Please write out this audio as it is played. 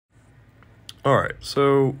All right,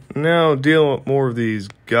 so now dealing with more of these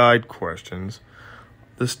guide questions.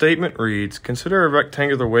 The statement reads, consider a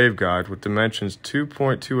rectangular waveguide with dimensions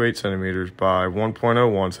 2.28 centimeters by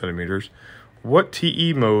 1.01 centimeters. What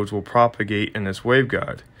TE modes will propagate in this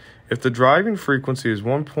waveguide? If the driving frequency is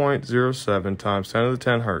 1.07 times 10 to the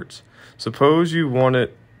 10 hertz, suppose you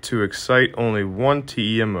wanted to excite only one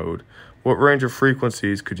TEM mode, what range of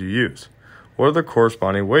frequencies could you use? What are the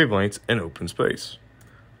corresponding wavelengths in open space?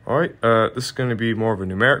 All right, this is going to be more of a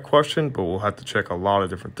numeric question, but we'll have to check a lot of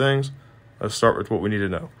different things. Let's start with what we need to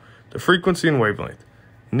know. The frequency and wavelength.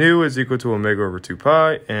 Nu is equal to omega over 2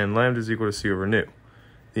 pi, and lambda is equal to c over nu.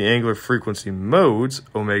 The angular frequency modes,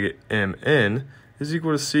 omega mn, is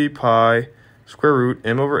equal to c pi square root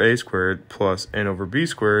m over a squared plus n over b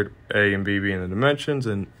squared, a and b being the dimensions,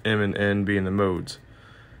 and m and n being the modes.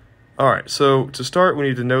 All right, so to start, we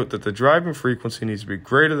need to note that the driving frequency needs to be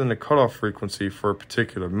greater than the cutoff frequency for a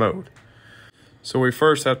particular mode. So we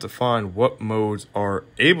first have to find what modes are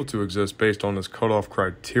able to exist based on this cutoff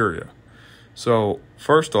criteria. So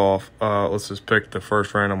first off, let's just pick the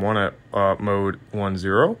first random one at mode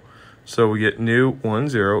 10. So we get nu 10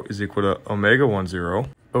 is equal to omega 10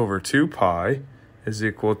 over 2 pi is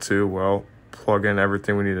equal to, well, plug in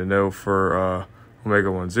everything we need to know for omega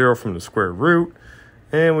 10 from the square root.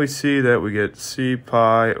 And we see that we get c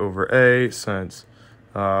pi over a since,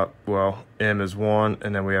 well, m is 1,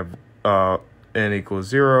 and then we have n equals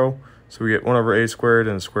 0. So we get 1 over a squared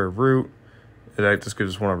and the square root. That just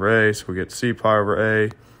gives us 1 over a, so we get c pi over a.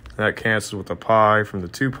 And that cancels with the pi from the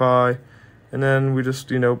 2 pi. And then we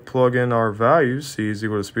just, plug in our values. C is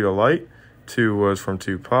equal to speed of light. 2 was from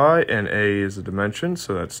 2 pi, and a is the dimension.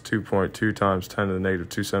 So that's 2.2 times 10 to the negative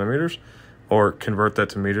 2 centimeters. Or convert that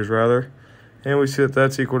to meters, rather. And we see that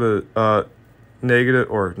that's equal to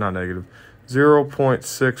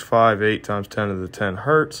 0.658 times 10 to the 10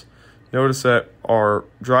 hertz. Notice that our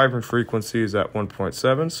driving frequency is at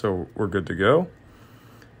 1.7, so we're good to go.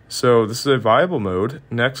 So this is a viable mode.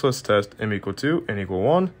 Next, let's test m equal 2, n equal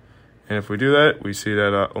 1. And if we do that, we see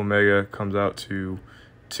that omega comes out to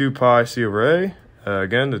 2 pi c over a.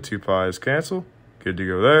 Again, the 2 pi is canceled. Good to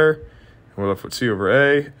go there. And we're left with c over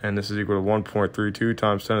a, and this is equal to 1.32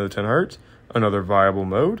 times 10 to the 10 hertz. Another viable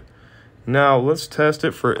mode. Now let's test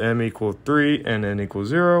it for m equal 3 and n equal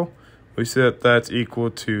 0. We see that that's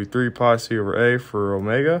equal to 3 pi c over a for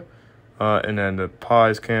omega. And then the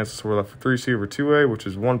pi's cancel, so we're left with 3c over 2a, which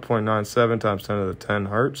is 1.97 times 10 to the 10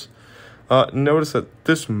 hertz. Notice that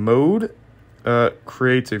this mode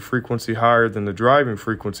creates a frequency higher than the driving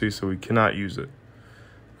frequency, so we cannot use it.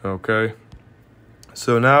 Okay.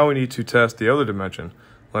 So now we need to test the other dimension.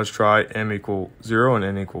 Let's try m equal 0 and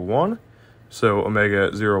n equal 1. So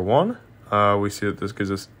omega 0, 1, we see that this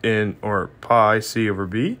gives us n, or pi c over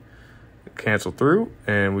b, cancel through,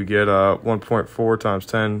 and we get 1.4 times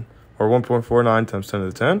 10, or 1.49 times 10 to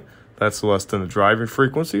the 10. That's less than the driving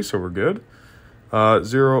frequency, so we're good.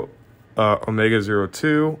 Omega 0,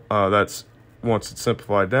 2, that's, once it's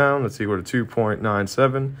simplified down, that's equal to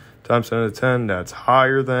 2.97 times 10 to the 10. That's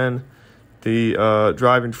higher than the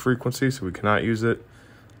driving frequency, so we cannot use it.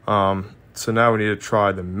 So now we need to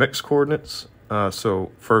try the mixed coordinates.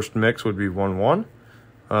 So first mix would be 1, 1.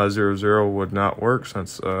 0, 0 would not work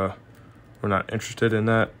since we're not interested in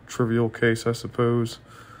that trivial case, I suppose.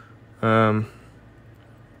 But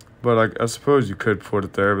I suppose you could put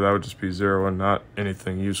it there, but that would just be 0 and not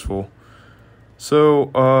anything useful.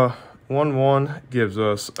 So 1, 1 gives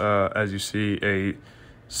us, as you see, a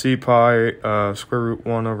c pi square root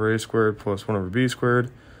 1 over a squared plus 1 over b squared.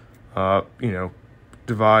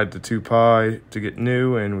 Divide the 2 pi to get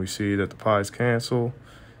nu, and we see that the pi's cancel.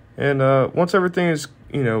 And once everything is,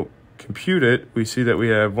 computed, we see that we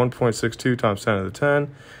have 1.62 times 10 to the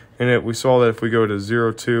 10. And we saw that if we go to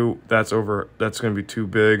 0, 2, that's going to be too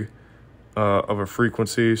big of a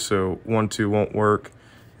frequency, so 1, 2 won't work.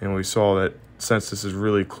 And we saw that since this is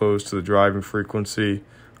really close to the driving frequency,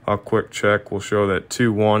 a quick check will show that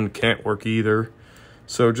 2, 1 can't work either.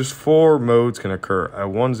 So just 4 modes can occur: a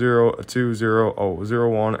 1, 0, a 2, 0, a 0,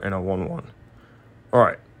 1, and a 1, 1. All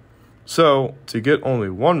right. So to get only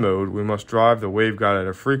one mode, we must drive the waveguide at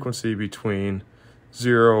a frequency between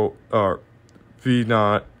nu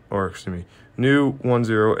 10, and nu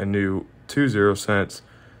 20, since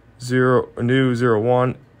nu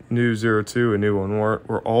 01, nu 02, and nu 11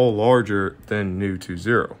 were all larger than nu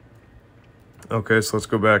 20. Okay, so let's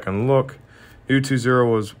go back and look. Nu 20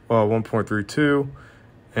 was 1.32,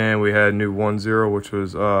 and we had nu 10, which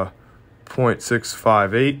was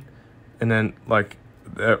 0.658, and then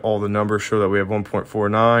all the numbers show that we have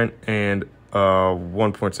 1.49 and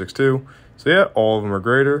 1.62. So yeah, all of them are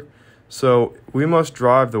greater. So we must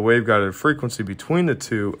drive the waveguide at a frequency between the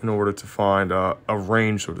two in order to find a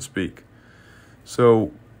range, so to speak.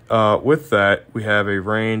 So with that, we have a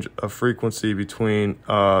range of frequency between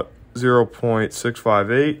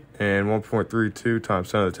 0.658 and 1.32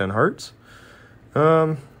 times 10 to the 10 hertz.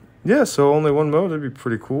 Yeah, so only one mode, that'd be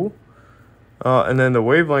pretty cool. And then the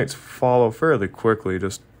wavelengths follow fairly quickly.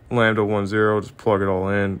 Just lambda 10, just plug it all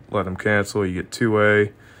in, let them cancel. You get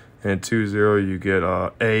 2A, and 20, you get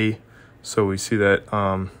A. So we see that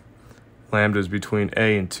lambda is between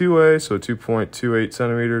A and 2A, so 2.28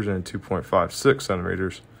 centimeters and 2.56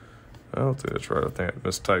 centimeters. I don't think that's right. I think I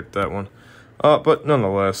mistyped that one. But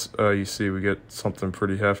nonetheless, you see we get something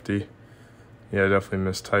pretty hefty. Yeah, I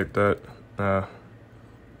definitely mistyped that. Yeah,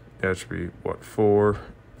 it should be, what,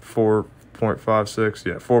 4.56?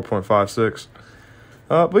 Yeah, 4.56.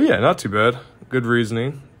 But yeah, not too bad. Good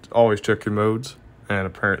reasoning. Always check your modes and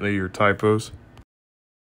apparently your typos.